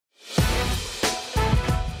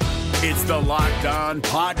It's the Locked On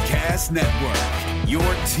Podcast Network, your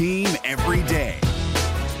team every day.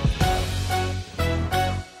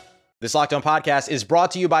 This Locked On Podcast is brought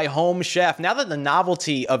to you by Home Chef. Now that the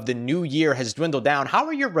novelty of the new year has dwindled down, how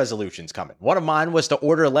are your resolutions coming? One of mine was to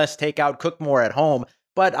order less takeout, cook more at home,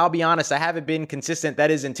 but I'll be honest, I haven't been consistent. That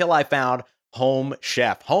is until I found Home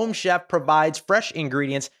Chef. Home Chef provides fresh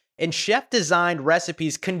ingredients and chef-designed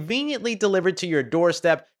recipes conveniently delivered to your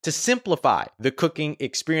doorstep to simplify the cooking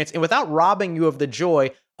experience and without robbing you of the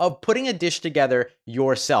joy of putting a dish together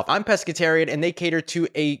yourself. I'm pescatarian and they cater to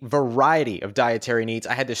a variety of dietary needs.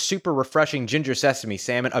 I had this super refreshing ginger sesame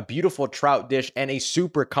salmon, a beautiful trout dish, and a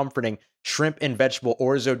super comforting shrimp and vegetable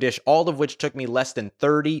orzo dish, all of which took me less than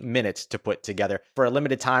 30 minutes to put together. For a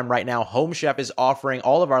limited time right now, Home Chef is offering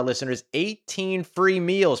all of our listeners 18 free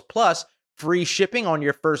meals plus free shipping on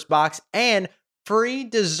your first box and free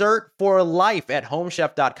dessert for life at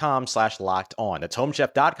homechef.com/lockedon. That's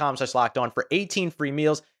homechef.com/lockedon for 18 free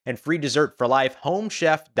meals and free dessert for life.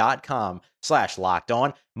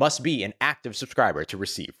 Homechef.com/lockedon. Must be an active subscriber to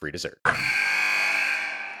receive free dessert.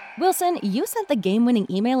 Wilson, you sent the game-winning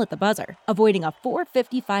email at the buzzer, avoiding a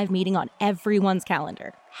 4:55 meeting on everyone's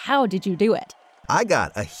calendar. How did you do it? I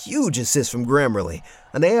got a huge assist from Grammarly,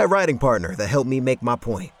 an AI writing partner that helped me make my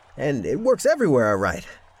point. And it works everywhere I write.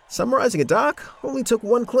 Summarizing a doc only took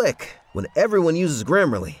one click. When everyone uses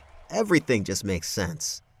Grammarly, everything just makes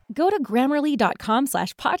sense. Go to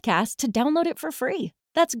Grammarly.com/podcast to download it for free.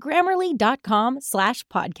 That's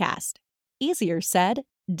Grammarly.com/podcast. Easier said,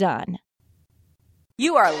 done.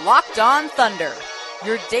 You are Locked On Thunder,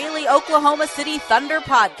 your daily Oklahoma City Thunder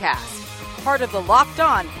podcast. Part of the Locked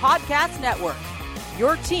On Podcast Network,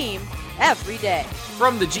 your team every day.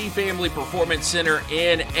 From the G Family Performance Center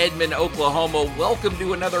in Edmond, Oklahoma, welcome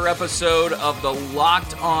to another episode of the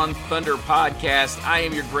Locked On Thunder podcast. I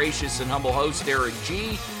am your gracious and humble host, Eric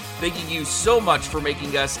G. Thanking you so much for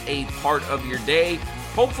making us a part of your day.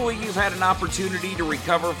 Hopefully you've had an opportunity to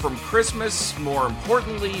recover from Christmas. More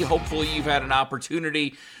importantly, hopefully you've had an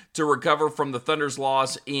opportunity to recover from the Thunder's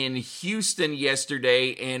loss in Houston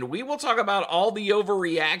yesterday. And we will talk about all the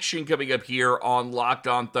overreaction coming up here on Locked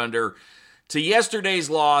On Thunder to yesterday's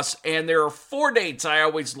loss. And there are 4 dates I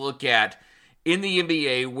always look at in the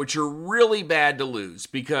NBA which are really bad to lose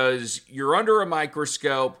because you're under a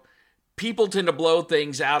microscope. People tend to blow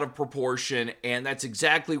things out of proportion, and that's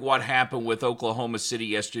exactly what happened with Oklahoma City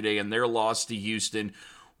yesterday and their loss to Houston.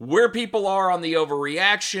 Where people are on the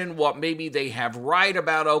overreaction, what maybe they have right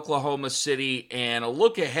about Oklahoma City, and a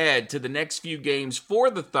look ahead to the next few games for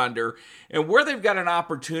the Thunder, and where they've got an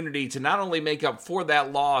opportunity to not only make up for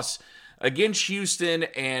that loss against Houston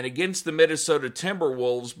and against the Minnesota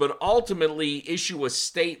Timberwolves, but ultimately issue a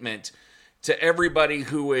statement to everybody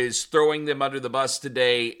who is throwing them under the bus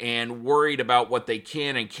today and worried about what they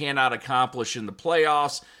can and cannot accomplish in the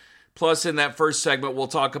playoffs. Plus, in that first segment, we'll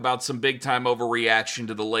talk about some big-time overreaction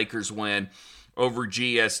to the Lakers win over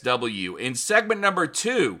GSW. In segment number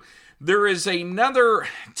 2, there is another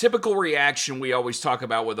typical reaction we always talk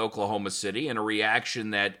about with Oklahoma City, and a reaction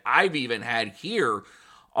that I've even had here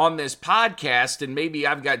on this podcast, and maybe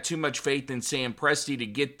I've got too much faith in Sam Presti to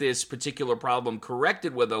get this particular problem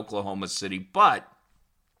corrected with Oklahoma City, but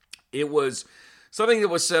it was something that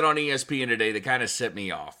was said on ESPN today that kind of set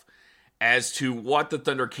me off as to what the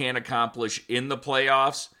Thunder can accomplish in the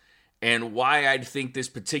playoffs and why I think this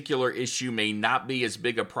particular issue may not be as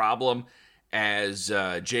big a problem as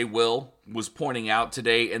Jay Will was pointing out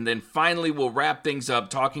today. And then finally, we'll wrap things up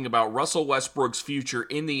talking about Russell Westbrook's future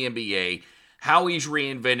in the NBA, how he's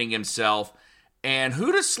reinventing himself, and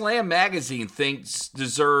who does Slam Magazine thinks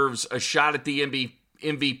deserves a shot at the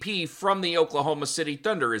MVP from the Oklahoma City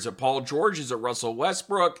Thunder. Is it Paul George? Is it Russell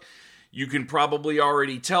Westbrook? You can probably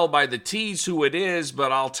already tell by the tease who it is,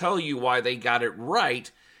 but I'll tell you why they got it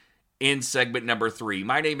right in segment number 3.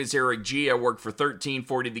 My name is Eric G. I work for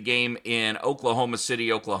 1340 The Game in Oklahoma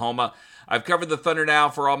City, Oklahoma. I've covered the Thunder now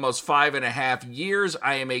for almost 5.5 years.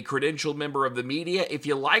 I am a credentialed member of the media. If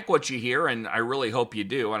you like what you hear, and I really hope you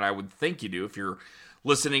do, and I would think you do if you're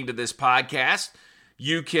listening to this podcast,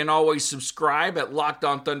 you can always subscribe at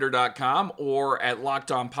LockedOnThunder.com or at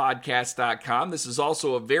LockedOnPodcast.com. This is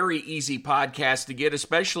also a very easy podcast to get,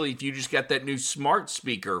 especially if you just got that new smart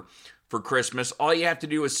speaker for Christmas. All you have to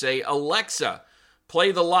do is say, Alexa,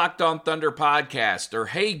 play the Locked On Thunder podcast, or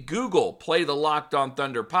hey, Google, play the Locked On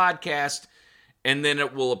Thunder podcast, and then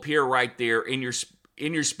it will appear right there in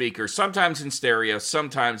your speaker, sometimes in stereo,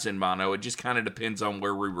 sometimes in mono. It just kind of depends on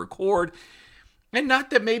where we record. And not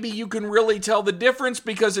that maybe you can really tell the difference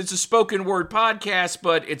because it's a spoken word podcast,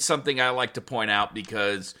 but it's something I like to point out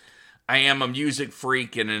because I am a music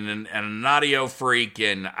freak and an audio freak,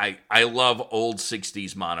 and I love old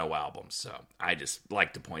 60s mono albums. So I just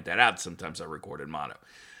like to point that out. Sometimes I record in mono.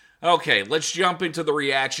 Okay, let's jump into the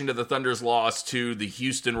reaction to the Thunder's loss to the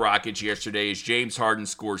Houston Rockets yesterday as James Harden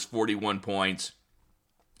scores 41 points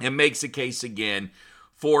and makes a case again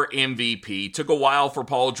for MVP. Took a while for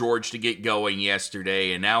Paul George to get going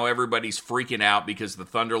yesterday, and now everybody's freaking out because the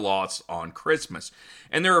Thunder lost on Christmas.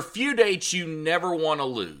 And there are a few dates you never want to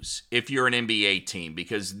lose if you're an NBA team,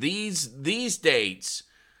 because these dates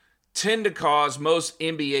tend to cause most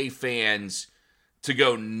NBA fans to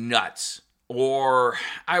go nuts. Or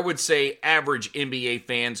I would say average NBA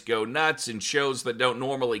fans go nuts, and shows that don't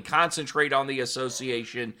normally concentrate on the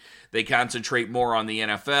association, they concentrate more on the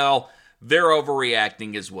NFL. They're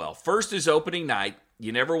overreacting as well. First is opening night.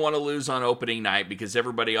 You never want to lose on opening night because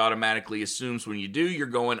everybody automatically assumes when you do, you're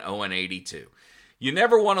going 0-82. You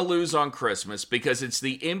never want to lose on Christmas because it's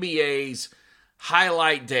the NBA's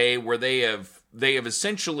highlight day where they have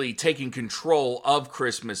essentially taken control of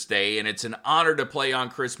Christmas Day, and it's an honor to play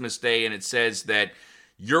on Christmas Day, and it says that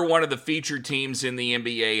you're one of the featured teams in the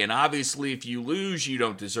NBA, and obviously if you lose, you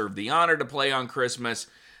don't deserve the honor to play on Christmas.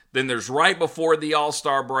 Then there's right before the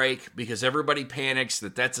All-Star break, because everybody panics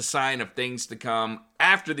that that's a sign of things to come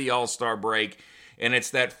after the All-Star break, and it's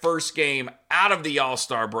that first game out of the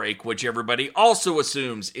All-Star break, which everybody also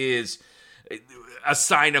assumes is a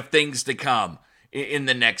sign of things to come in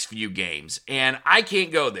the next few games. And I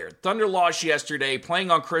can't go there. Thunder lost yesterday.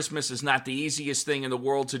 Playing on Christmas is not the easiest thing in the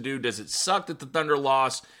world to do. Does it suck that the Thunder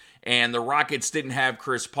lost and the Rockets didn't have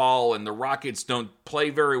Chris Paul and the Rockets don't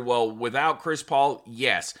play very well without Chris Paul?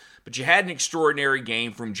 Yes. But you had an extraordinary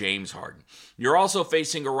game from James Harden. You're also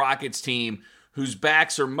facing a Rockets team whose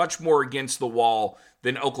backs are much more against the wall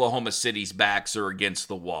than Oklahoma City's backs are against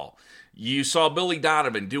the wall. You saw Billy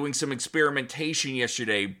Donovan doing some experimentation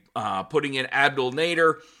yesterday, putting in Abdul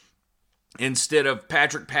Nader instead of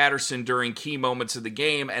Patrick Patterson during key moments of the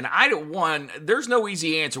game. And there's no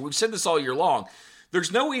easy answer. We've said this all year long.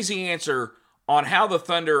 There's no easy answer on how the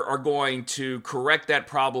Thunder are going to correct that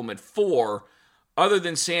problem at 4, other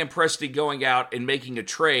than Sam Presti going out and making a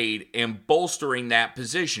trade and bolstering that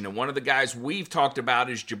position. And one of the guys we've talked about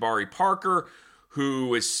is Jabari Parker,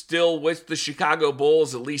 who is still with the Chicago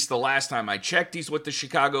Bulls. At least the last time I checked, he's with the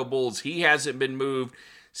Chicago Bulls. He hasn't been moved.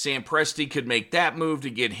 Sam Presti could make that move to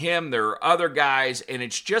get him. There are other guys, and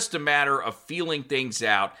it's just a matter of feeling things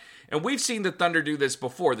out. And we've seen the Thunder do this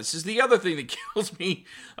before. This is the other thing that kills me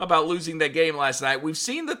about losing that game last night. We've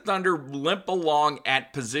seen the Thunder limp along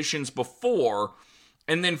at positions before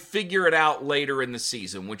and then figure it out later in the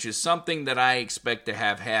season, which is something that I expect to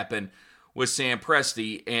have happen with Sam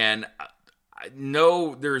Presti. And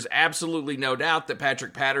no, there's absolutely no doubt that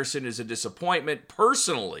Patrick Patterson is a disappointment.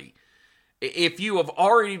 Personally, if you have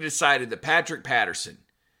already decided that Patrick Patterson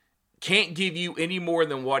can't give you any more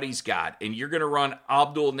than what he's got, and you're going to run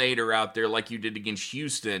Abdul Nader out there like you did against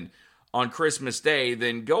Houston on Christmas Day,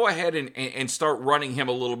 then go ahead and start running him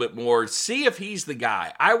a little bit more. See if he's the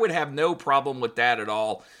guy. I would have no problem with that at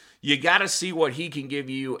all. You got to see what he can give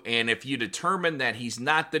you, and if you determine that he's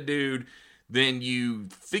not the dude, then you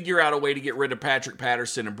figure out a way to get rid of Patrick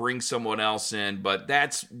Patterson and bring someone else in. But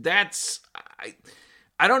I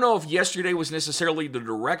don't know if yesterday was necessarily the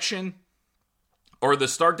direction or the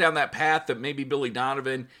start down that path that maybe Billy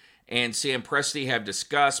Donovan and Sam Presti have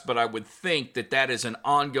discussed, but I would think that that is an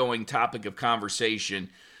ongoing topic of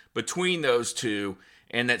conversation between those two,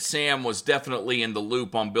 and that Sam was definitely in the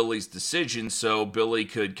loop on Billy's decision, so Billy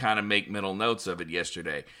could kind of make mental notes of it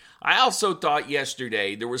yesterday. I also thought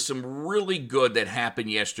yesterday there was some really good that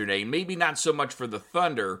happened yesterday, maybe not so much for the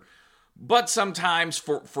Thunder, but sometimes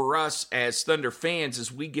for us as Thunder fans,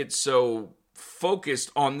 as we get so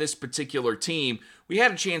focused on this particular team, we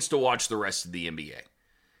had a chance to watch the rest of the NBA.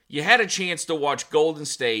 You had a chance to watch Golden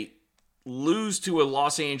State lose to a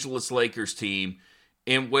Los Angeles Lakers team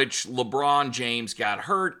in which LeBron James got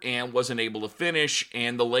hurt and wasn't able to finish,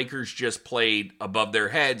 and the Lakers just played above their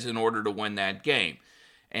heads in order to win that game.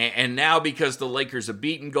 And now, because the Lakers have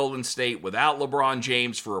beaten Golden State without LeBron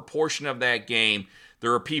James for a portion of that game,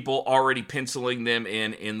 there are people already penciling them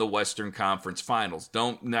in the Western Conference Finals.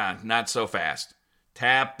 Not so fast.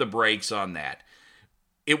 Tap the brakes on that.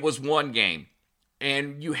 It was one game.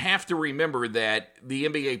 And you have to remember that the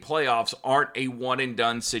NBA playoffs aren't a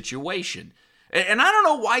one-and-done situation. And I don't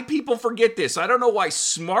know why people forget this. I don't know why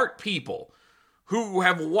smart people who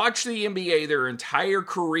have watched the NBA their entire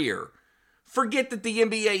career forget that the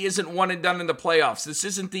NBA isn't one and done in the playoffs. This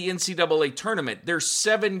isn't the NCAA tournament. They're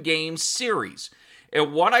 7-game series.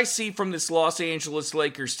 And what I see from this Los Angeles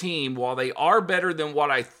Lakers team, while they are better than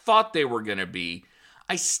what I thought they were going to be,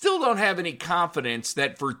 I still don't have any confidence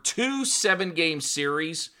that for 2 7-game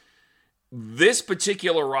series, this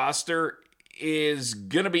particular roster is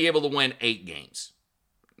going to be able to win 8 games.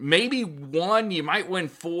 Maybe 1, you might win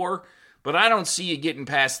 4, but I don't see you getting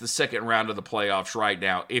past the second round of the playoffs right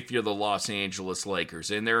now if you're the Los Angeles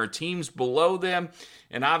Lakers. And there are teams below them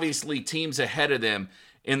and obviously teams ahead of them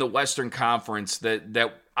in the Western Conference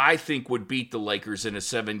that I think would beat the Lakers in a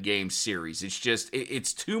 7-game series. It's just,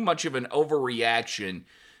 it's too much of an overreaction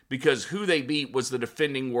because who they beat was the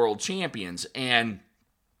defending world champions. And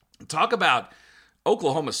talk about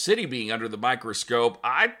Oklahoma City being under the microscope.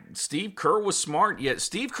 Steve Kerr was smart. Yet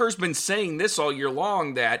Steve Kerr's been saying this all year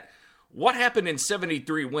long, that what happened in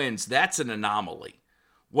 73 wins, that's an anomaly.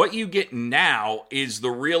 What you get now is the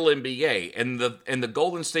real NBA, and the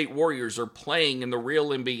Golden State Warriors are playing in the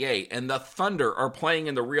real NBA, and the Thunder are playing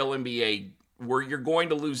in the real NBA, where you're going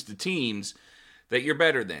to lose to teams that you're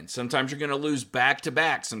better than. Sometimes you're going to lose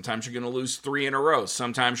back-to-back. Sometimes you're going to lose 3 in a row.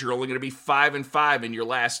 Sometimes you're only going to be 5-5 in your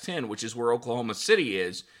last 10, which is where Oklahoma City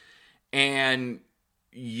is. And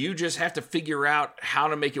you just have to figure out how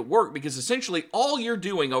to make it work, because essentially all you're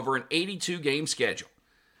doing over an 82-game schedule.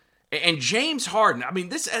 And James Harden, I mean,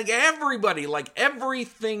 this, everybody, like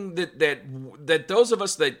everything that those of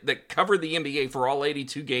us that cover the NBA for all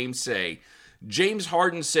 82 games say, James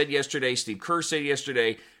Harden said yesterday, Steve Kerr said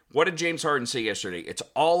yesterday. What did James Harden say yesterday? It's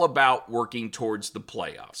all about working towards the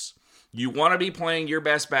playoffs. You want to be playing your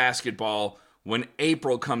best basketball when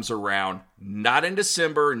April comes around, not in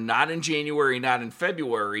December, not in January, not in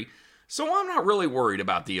February. So I'm not really worried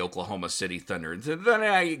about the Oklahoma City Thunder. Then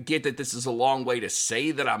I get that this is a long way to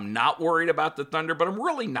say that I'm not worried about the Thunder, but I'm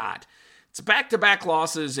really not. It's back-to-back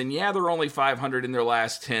losses, and yeah, they're only 500 in their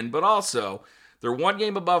last 10, but also they're 1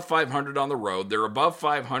 game above 500 on the road. They're above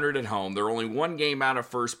 500 at home. They're only 1 game out of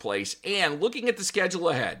first place. And looking at the schedule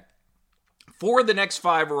ahead, 4 of the next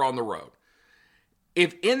 5 are on the road.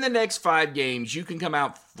 If in the next 5 games you can come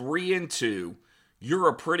out 3-2, you're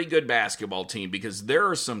a pretty good basketball team, because there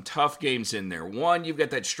are some tough games in there. One, you've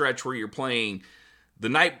got that stretch where you're playing the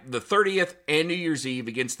 30th and New Year's Eve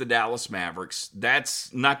against the Dallas Mavericks.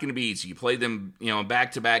 That's not going to be easy. You play them,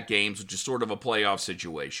 back-to-back games, which is sort of a playoff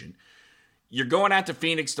situation. You're going out to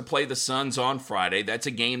Phoenix to play the Suns on Friday. That's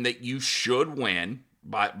a game that you should win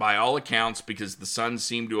by all accounts, because the Suns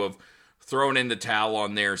seem to have thrown in the towel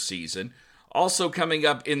on their season. Also coming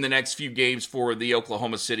up in the next few games for the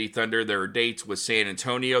Oklahoma City Thunder, there are dates with San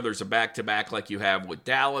Antonio. There's a back-to-back like you have with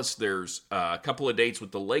Dallas. There's a couple of dates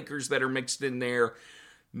with the Lakers that are mixed in there.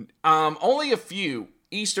 Only a few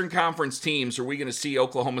Eastern Conference teams are we going to see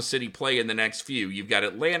Oklahoma City play in the next few. You've got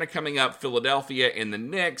Atlanta coming up, Philadelphia, and the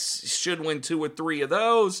Knicks should win 2 or 3 of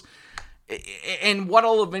those. And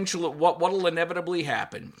what'll inevitably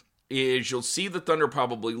happen is you'll see the Thunder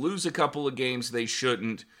probably lose a couple of games they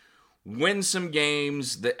shouldn't, win some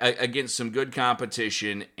games against some good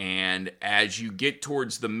competition, and as you get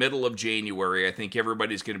towards the middle of January, I think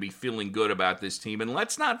everybody's going to be feeling good about this team. And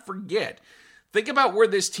let's not forget, think about where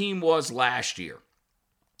this team was last year.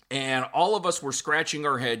 And all of us were scratching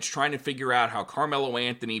our heads trying to figure out how Carmelo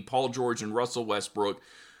Anthony, Paul George, and Russell Westbrook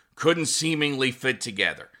couldn't seemingly fit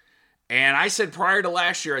together. And I said prior to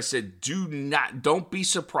last year, I said, don't be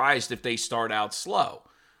surprised if they start out slow.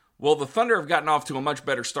 Well, the Thunder have gotten off to a much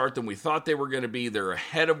better start than we thought they were going to be. They're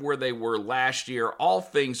ahead of where they were last year. All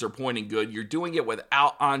things are pointing good. You're doing it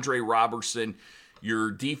without Andre Robertson,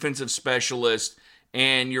 your defensive specialist,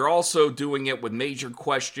 and you're also doing it with major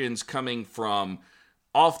questions coming from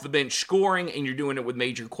off the bench scoring, and you're doing it with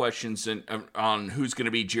major questions on who's going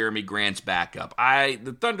to be Jeremy Grant's backup.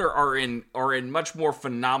 The Thunder are in much more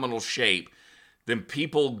phenomenal shape than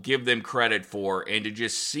people give them credit for, and to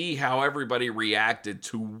just see how everybody reacted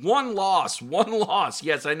to one loss.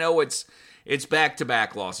 Yes, I know it's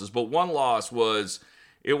back-to-back losses, but one loss was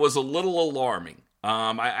a little alarming.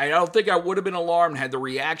 I don't think I would have been alarmed had the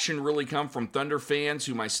reaction really come from Thunder fans,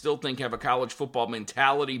 whom I still think have a college football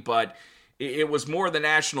mentality, but it was more the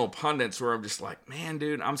national pundits where I'm just like, man,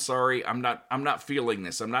 dude, I'm sorry, I'm not feeling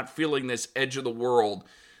this. I'm not feeling this edge of the world.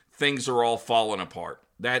 Things are all falling apart.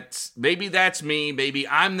 Maybe that's me. Maybe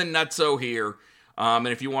I'm the nutso here. And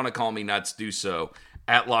if you want to call me nuts, do so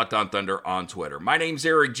at Locked On Thunder on Twitter. My name's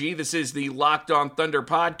Eric G. This is the Locked On Thunder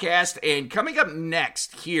podcast. And coming up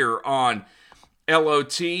next here on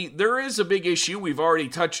LOT, there is a big issue. We've already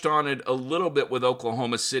touched on it a little bit with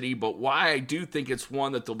Oklahoma City, but why I do think it's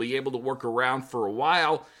one that they'll be able to work around for a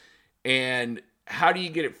while. And how do you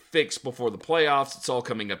get it fixed before the playoffs? It's all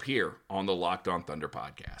coming up here on the Locked On Thunder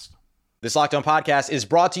podcast. This Locked On podcast is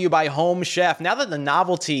brought to you by Home Chef. Now that the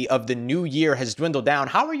novelty of the new year has dwindled down,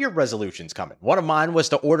 how are your resolutions coming? One of mine was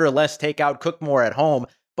to order less takeout, cook more at home,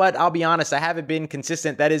 but I'll be honest, I haven't been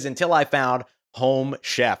consistent. That is until I found Home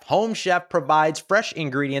Chef. Home Chef provides fresh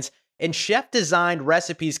ingredients and chef-designed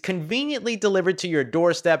recipes conveniently delivered to your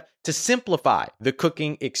doorstep to simplify the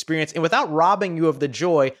cooking experience and without robbing you of the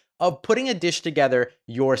joy of putting a dish together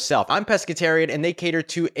yourself. I'm pescatarian and they cater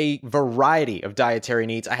to a variety of dietary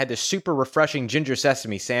needs. I had this super refreshing ginger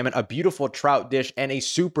sesame salmon, a beautiful trout dish, and a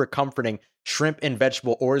super comforting shrimp and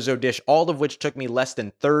vegetable orzo dish, all of which took me less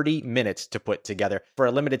than 30 minutes to put together. For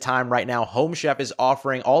a limited time right now, Home Chef is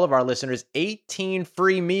offering all of our listeners 18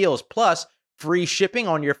 free meals plus free shipping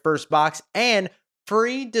on your first box and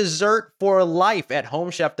free dessert for life at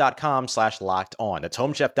homechef.com/lockedon. That's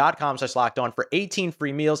homechef.com/lockedon for 18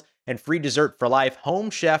 free meals and free dessert for life.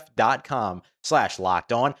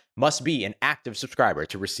 Homechef.com/lockedon. Must be an active subscriber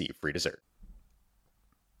to receive free dessert.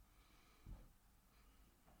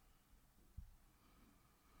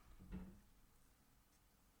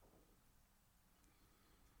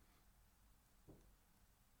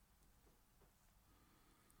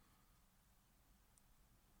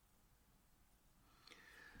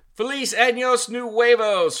 Feliz Años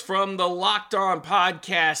Nuevos from the Locked On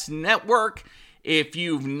Podcast Network. If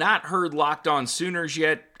you've not heard Locked On Sooners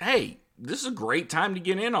yet, hey, this is a great time to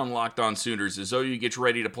get in on Locked On Sooners as OU gets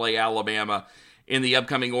ready to play Alabama in the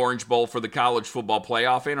upcoming Orange Bowl for the college football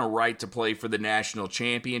playoff and a right to play for the national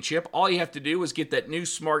championship. All you have to do is get that new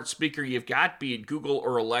smart speaker you've got, be it Google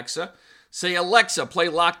or Alexa. Say, Alexa, play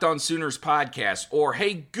Locked On Sooners podcast, or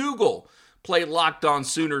hey, Google, play Locked On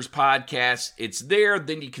Sooners podcast. It's there.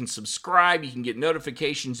 Then you can subscribe. You can get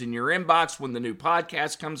notifications in your inbox when the new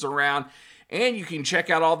podcast comes around. And you can check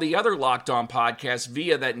out all the other Locked On podcasts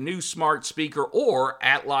via that new smart speaker or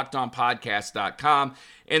at lockedonpodcast.com.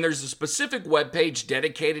 And there's a specific webpage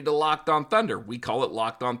dedicated to Locked On Thunder. We call it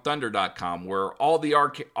lockedonthunder.com, where all the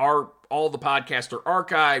podcasts are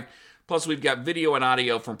archived. Plus, we've got video and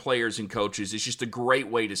audio from players and coaches. It's just a great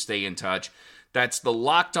way to stay in touch. That's the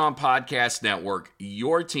Locked On Podcast Network,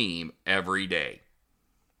 your team every day.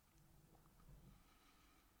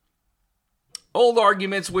 Old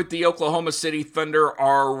arguments with the Oklahoma City Thunder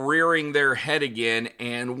are rearing their head again,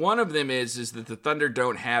 and one of them is that the Thunder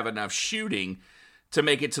don't have enough shooting to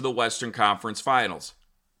make it to the Western Conference Finals.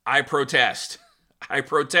 I protest. I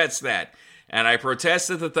protest that. And I protest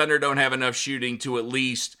that the Thunder don't have enough shooting to at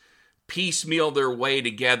least piecemeal their way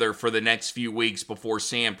together for the next few weeks before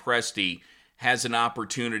Sam Presti has an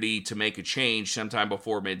opportunity to make a change sometime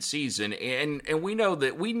before midseason. And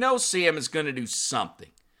we know Sam is going to do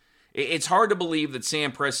something. It's hard to believe that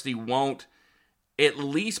Sam Presti won't at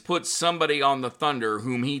least put somebody on the Thunder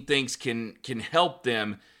whom he thinks can help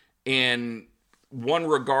them in one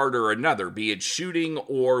regard or another, be it shooting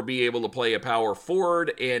or be able to play a power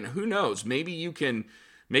forward. And who knows, maybe you can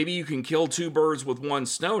kill two birds with one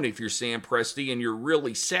stone if you're Sam Presti and you're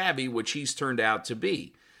really savvy, which he's turned out to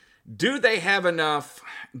be. Do they have enough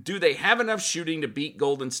shooting to beat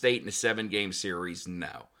Golden State in a 7-game series?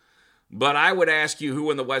 No. But I would ask you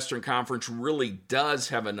who in the Western Conference really does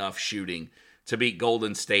have enough shooting to beat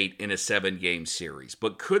Golden State in a 7-game series.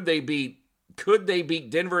 But could they beat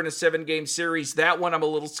Denver in a 7-game series? That one I'm a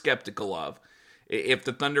little skeptical of. If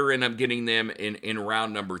the Thunder end up getting them in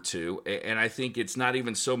round number 2. And I think it's not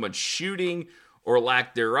even so much shooting or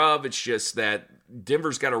lack thereof. It's just that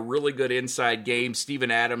Denver's got a really good inside game.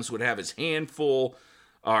 Steven Adams would have his hands full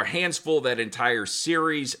that entire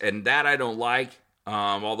series, and that I don't like.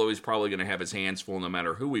 Although he's probably going to have his hands full no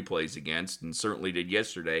matter who he plays against, and certainly did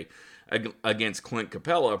yesterday against Clint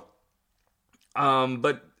Capella.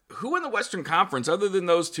 But who in the Western Conference, other than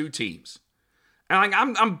those two teams? And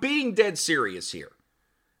I'm being dead serious here.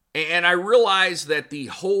 And I realize that the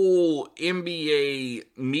whole NBA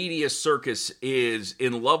media circus is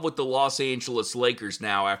in love with the Los Angeles Lakers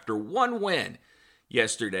now after one win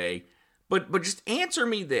yesterday. But just answer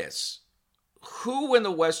me this. Who in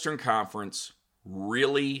the Western Conference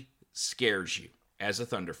really scares you as a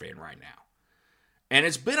Thunder fan right now? And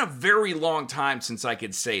it's been a very long time since I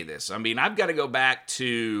could say this. I mean, I've got to go back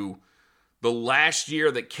to the last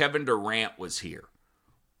year that Kevin Durant was here,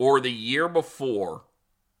 or the year before,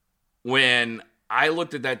 when I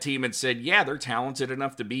looked at that team and said, yeah, they're talented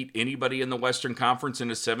enough to beat anybody in the Western Conference in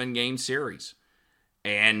a 7-game series.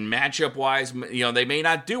 And matchup-wise, they may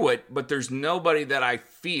not do it, but there's nobody that I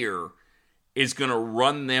fear is going to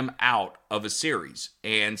run them out of a series.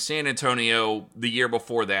 And San Antonio, the year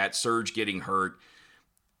before that, Serge getting hurt,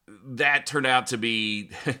 that turned out to be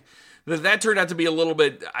a little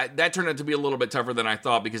bit tougher than I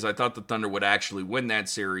thought, because I thought the Thunder would actually win that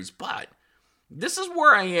series. But This is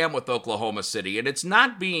where I am with Oklahoma City, and it's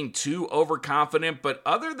not being too overconfident, but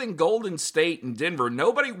other than Golden State and Denver,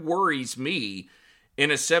 nobody worries me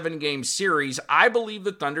in a 7-game series. I believe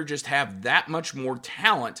the Thunder just have that much more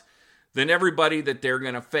talent than everybody that they're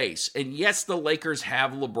going to face. And yes, the Lakers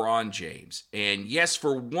have LeBron James. And yes,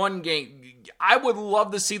 for one game, I would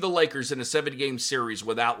love to see the Lakers in a 7-game series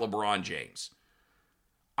without LeBron James.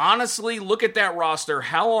 Honestly, look at that roster.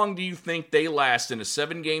 How long do you think they last in a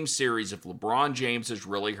 7-game series if LeBron James is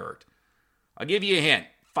really hurt? I'll give you a hint.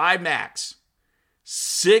 5 max.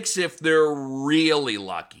 6 if they're really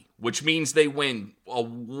lucky, which means they win a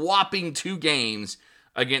whopping 2 games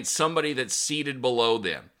against somebody that's seated below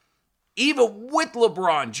them. Even with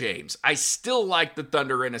LeBron James, I still like the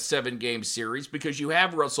Thunder in a 7-game series because you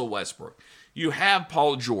have Russell Westbrook, you have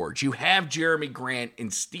Paul George, you have Jeremy Grant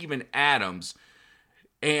and Steven Adams.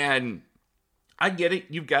 And I get it.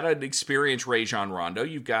 You've got an experienced Rajon Rondo.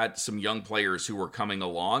 You've got some young players who are coming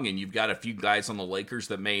along, and you've got a few guys on the Lakers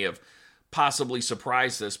that may have possibly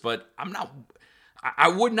surprised us. But I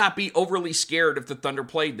would not be overly scared if the Thunder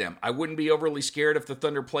played them. I wouldn't be overly scared if the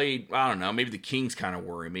Thunder played, I don't know, maybe the Kings kind of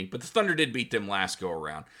worry me. But the Thunder did beat them last go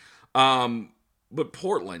around. But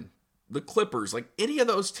Portland, the Clippers, like any of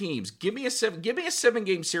those teams, give me a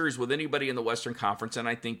 7-game series with anybody in the Western Conference, and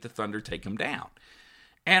I think the Thunder take them down.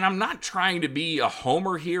 And I'm not trying to be a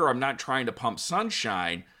homer here. I'm not trying to pump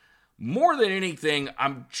sunshine. More than anything,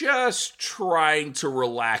 I'm just trying to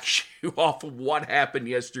relax you off of what happened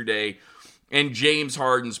yesterday and James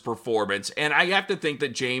Harden's performance. And I have to think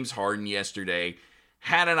that James Harden yesterday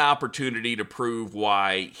had an opportunity to prove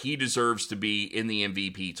why he deserves to be in the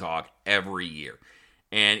MVP talk every year.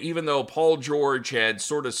 And even though Paul George had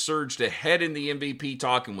sort of surged ahead in the MVP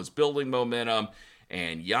talk and was building momentum,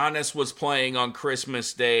 and Giannis was playing on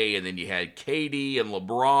Christmas Day, and then you had KD and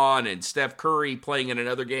LeBron and Steph Curry playing in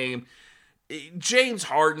another game. James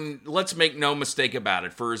Harden, let's make no mistake about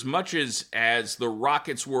it, for as much as the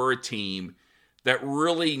Rockets were a team that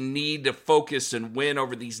really need to focus and win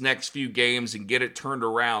over these next few games and get it turned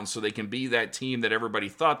around so they can be that team that everybody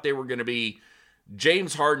thought they were going to be,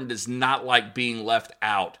 James Harden does not like being left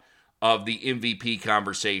out of the MVP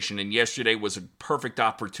conversation, and yesterday was a perfect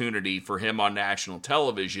opportunity for him on national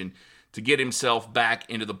television to get himself back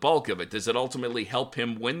into the bulk of it. Does it ultimately help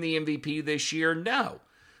him win the MVP this year? No.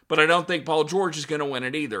 But I don't think Paul George is going to win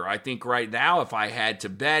it either. I think right now, if I had to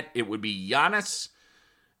bet, it would be Giannis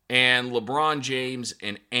and LeBron James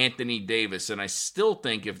and Anthony Davis. And I still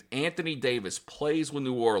think if Anthony Davis plays with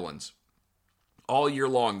New Orleans all year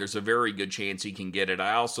long, there's a very good chance he can get it.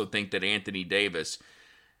 I also think that Anthony Davis,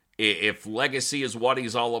 if legacy is what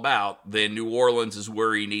he's all about, then New Orleans is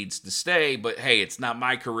where he needs to stay. But hey, it's not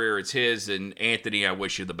my career, it's his. And Anthony, I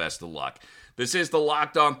wish you the best of luck. This is the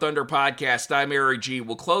Locked On Thunder podcast. I'm Eric G.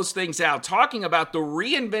 We'll close things out talking about the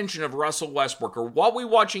reinvention of Russell Westbrook, or what we're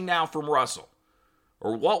watching now from Russell,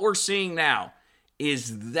 or what we're seeing now.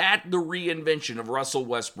 Is that the reinvention of Russell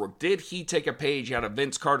Westbrook? Did he take a page out of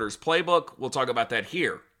Vince Carter's playbook? We'll talk about that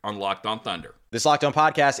here on Locked On Thunder. This Locked On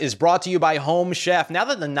podcast is brought to you by Home Chef. Now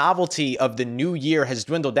that the novelty of the new year has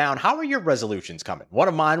dwindled down, how are your resolutions coming? One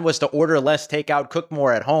of mine was to order less takeout, cook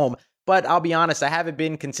more at home, but I'll be honest, I haven't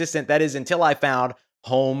been consistent. That is until I found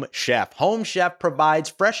Home Chef. Home Chef provides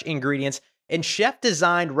fresh ingredients and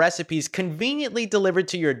chef-designed recipes conveniently delivered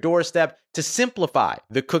to your doorstep to simplify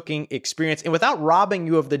the cooking experience and without robbing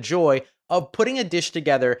you of the joy of putting a dish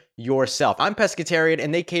together yourself. I'm pescatarian,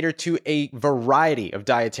 and they cater to a variety of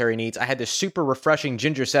dietary needs. I had this super refreshing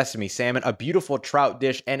ginger sesame salmon, a beautiful trout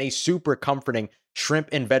dish, and a super comforting shrimp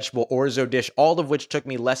and vegetable orzo dish, all of which took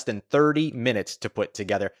me less than 30 minutes to put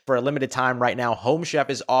together. For a limited time right now, Home Chef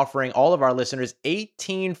is offering all of our listeners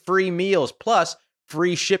 18 free meals, plus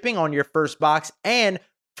free shipping on your first box, and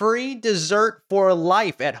free dessert for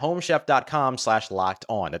life at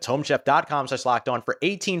homechef.com/lockedon. That's homechef.com/lockedon for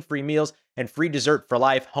 18 free meals and free dessert for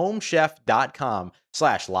life.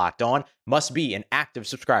 Homechef.com/lockedon. Must be an active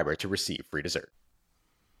subscriber to receive free dessert.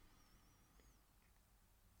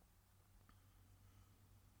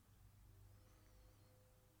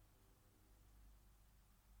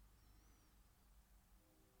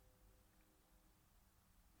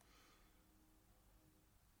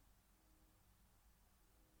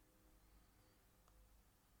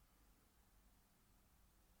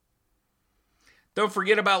 Don't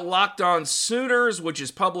forget about Locked On Sooners, which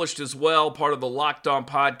is published as well, part of the Locked On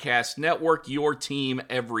Podcast Network, your team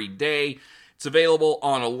every day. It's available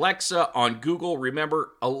on Alexa, on Google.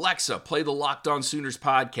 Remember, Alexa, play the Locked On Sooners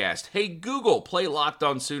podcast. Hey, Google, play Locked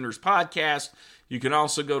On Sooners podcast. You can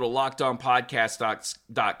also go to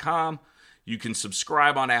LockedOnPodcast.com. You can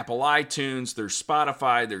subscribe on Apple iTunes, there's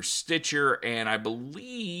Spotify, there's Stitcher, and I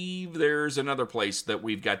believe there's another place that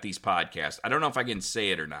we've got these podcasts. I don't know if I can say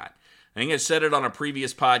it or not. I think I said it on a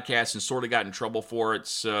previous podcast and sort of got in trouble for it,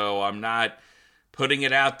 so I'm not putting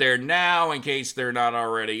it out there now in case they're not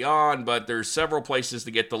already on, but there's several places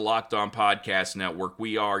to get the Locked On Podcast Network.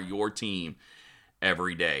 We are your team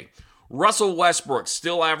every day. Russell Westbrook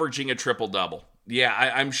still averaging a triple-double. Yeah,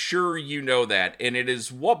 I'm sure you know that, and it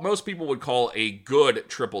is what most people would call a good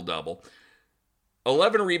triple-double.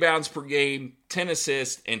 11 rebounds per game, 10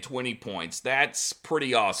 assists, and 20 points. That's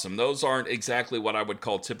pretty awesome. Those aren't exactly what I would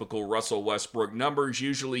call typical Russell Westbrook numbers.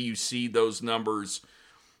 Usually you see those numbers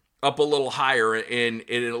up a little higher in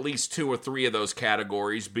at least 2 or 3 of those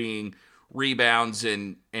categories being rebounds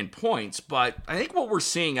and points. But I think what we're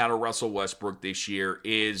seeing out of Russell Westbrook this year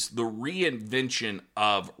is the reinvention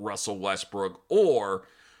of Russell Westbrook, or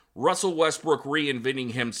Russell Westbrook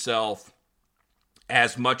reinventing himself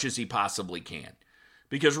as much as he possibly can.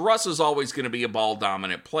 Because Russ is always going to be a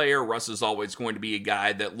ball-dominant player. Russ is always going to be a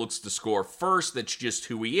guy that looks to score first. That's just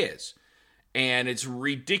who he is. And it's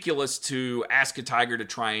ridiculous to ask a Tiger to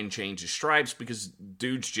try and change his stripes because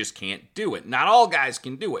dudes just can't do it. Not all guys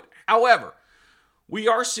can do it. However, we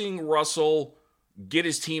are seeing Russell get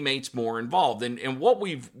his teammates more involved. And what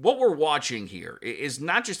we're watching here is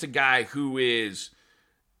not just a guy who is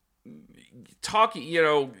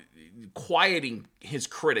talking, quieting his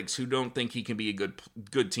critics who don't think he can be a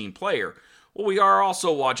good team player. What we are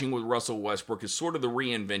also watching with Russell Westbrook is sort of the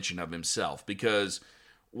reinvention of himself, because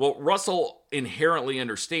what Russell inherently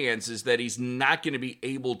understands is that he's not going to be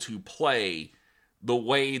able to play the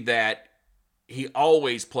way that he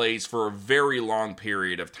always plays for a very long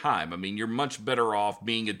period of time. I mean, you're much better off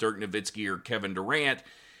being a Dirk Nowitzki or Kevin Durant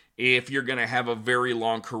if you're going to have a very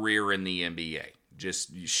long career in the NBA.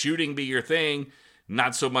 Just shooting be your thing,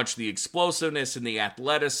 not so much the explosiveness and the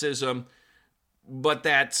athleticism. But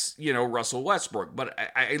that's, Russell Westbrook. But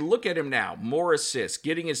I look at him now, more assists,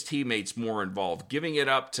 getting his teammates more involved, giving it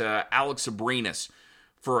up to Alex Abrinas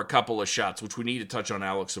for a couple of shots, which we need to touch on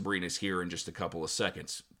Alex Abrinas here in just a couple of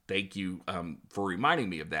seconds. Thank you for reminding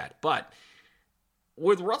me of that. But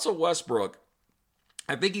with Russell Westbrook,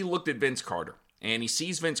 I think he looked at Vince Carter, and he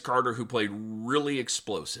sees Vince Carter, who played really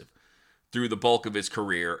explosive through the bulk of his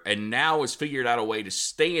career, and now has figured out a way to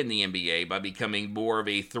stay in the NBA by becoming more of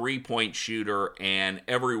a three-point shooter, and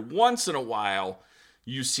every once in a while,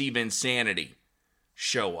 you see Vinsanity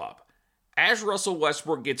show up. As Russell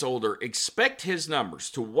Westbrook gets older, expect his numbers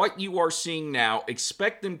to what you are seeing now,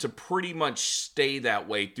 expect them to pretty much stay that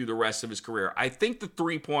way through the rest of his career. I think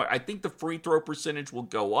the free throw percentage will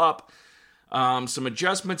go up. Some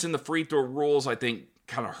adjustments in the free throw rules, I think,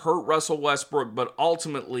 kind of hurt Russell Westbrook, but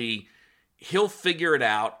ultimately, he'll figure it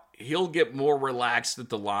out. He'll get more relaxed at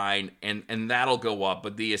the line, and that'll go up.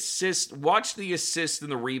 But watch the assists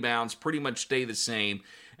and the rebounds pretty much stay the same,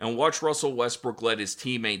 and watch Russell Westbrook let his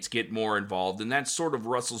teammates get more involved. And that's sort of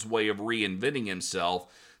Russell's way of reinventing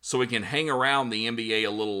himself so he can hang around the NBA a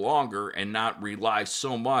little longer and not rely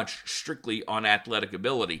so much strictly on athletic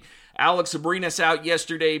ability. Alex Abrinas out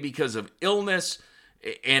yesterday because of illness.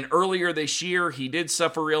 And earlier this year, he did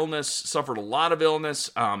suffered a lot of illness.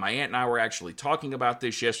 My aunt and I were actually talking about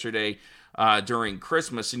this yesterday during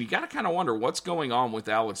Christmas, and you got to kind of wonder what's going on with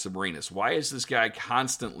Alex Abrinas. Why is this guy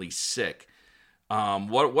constantly sick?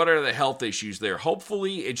 What are the health issues there?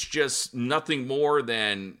 Hopefully, it's just nothing more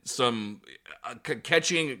than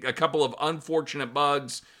catching a couple of unfortunate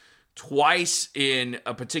bugs twice in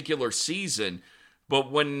a particular season.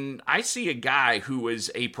 But when I see a guy who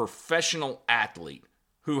is a professional athlete,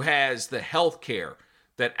 who has the health care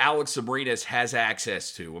that Alex Abrinas has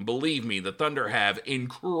access to, and believe me, the Thunder have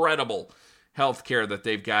incredible health care that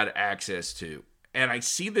they've got access to, and I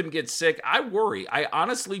see them get sick, I worry. I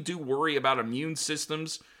honestly do worry about immune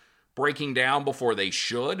systems breaking down before they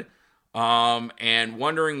should, and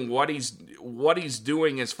wondering what he's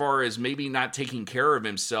doing as far as maybe not taking care of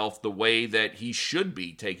himself the way that he should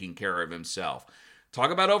be taking care of himself.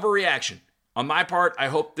 Talk about overreaction. On my part, I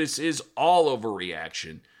hope this is all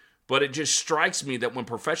overreaction, but it just strikes me that when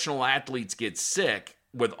professional athletes get sick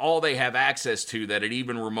with all they have access to, that it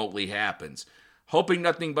even remotely happens. Hoping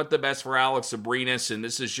nothing but the best for Alex Abrinas, and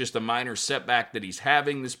this is just a minor setback that he's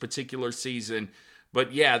having this particular season.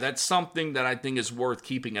 But yeah, that's something that I think is worth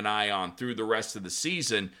keeping an eye on through the rest of the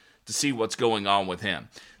season to see what's going on with him.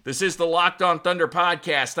 This is the Locked On Thunder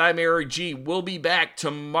podcast. I'm Eric G. We'll be back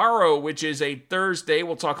tomorrow, which is a Thursday.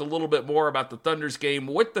 We'll talk a little bit more about the Thunder's game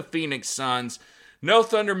with the Phoenix Suns. No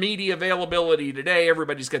Thunder media availability today.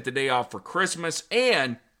 Everybody's got the day off for Christmas.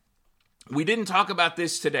 And we didn't talk about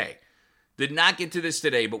this today. Did not get to this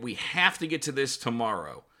today, but we have to get to this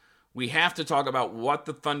tomorrow. We have to talk about what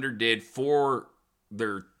the Thunder did for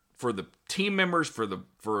the team members, for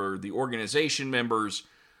the organization members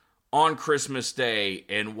on Christmas Day,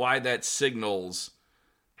 and why that signals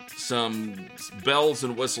some bells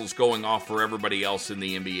and whistles going off for everybody else in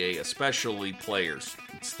the NBA, especially players.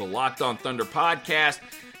 It's the Locked On Thunder podcast,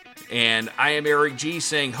 and I am Eric G.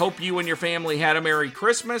 saying, hope you and your family had a Merry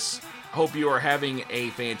Christmas. Hope you are having a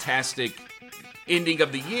fantastic ending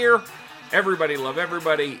of the year. Everybody love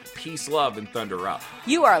everybody. Peace, love, and Thunder up.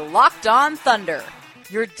 You are Locked On Thunder,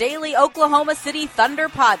 your daily Oklahoma City Thunder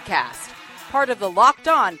podcast. Part of the Locked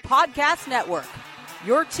On Podcast Network,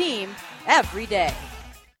 your team every day.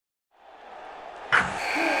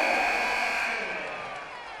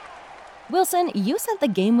 Wilson, you sent the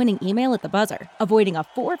game-winning email at the buzzer, avoiding a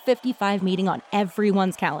 4:55 meeting on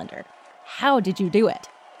everyone's calendar. How did you do it?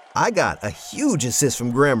 I got a huge assist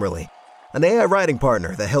from Grammarly, an AI writing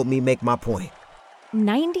partner that helped me make my point.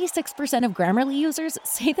 96% of Grammarly users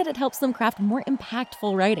say that it helps them craft more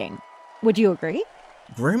impactful writing. Would you agree?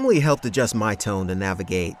 Grammarly helped adjust my tone to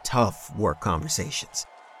navigate tough work conversations.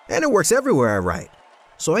 And it works everywhere I write,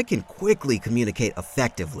 so I can quickly communicate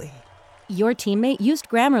effectively. Your teammate used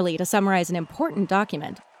Grammarly to summarize an important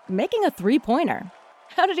document, making a 3-pointer.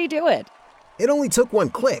 How did he do it? It only took one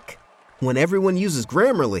click. When everyone uses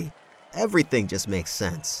Grammarly, everything just makes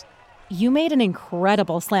sense. You made an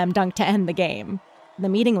incredible slam dunk to end the game. The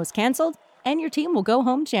meeting was canceled, and your team will go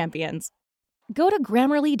home champions. Go to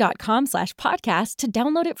Grammarly.com/podcast to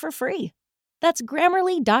download it for free. That's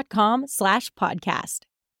Grammarly.com/podcast.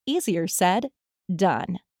 Easier said,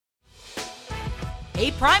 done.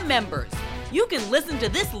 Hey, Prime members, you can listen to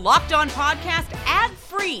this Locked On podcast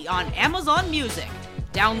ad-free on Amazon Music.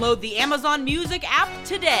 Download the Amazon Music app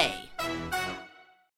today.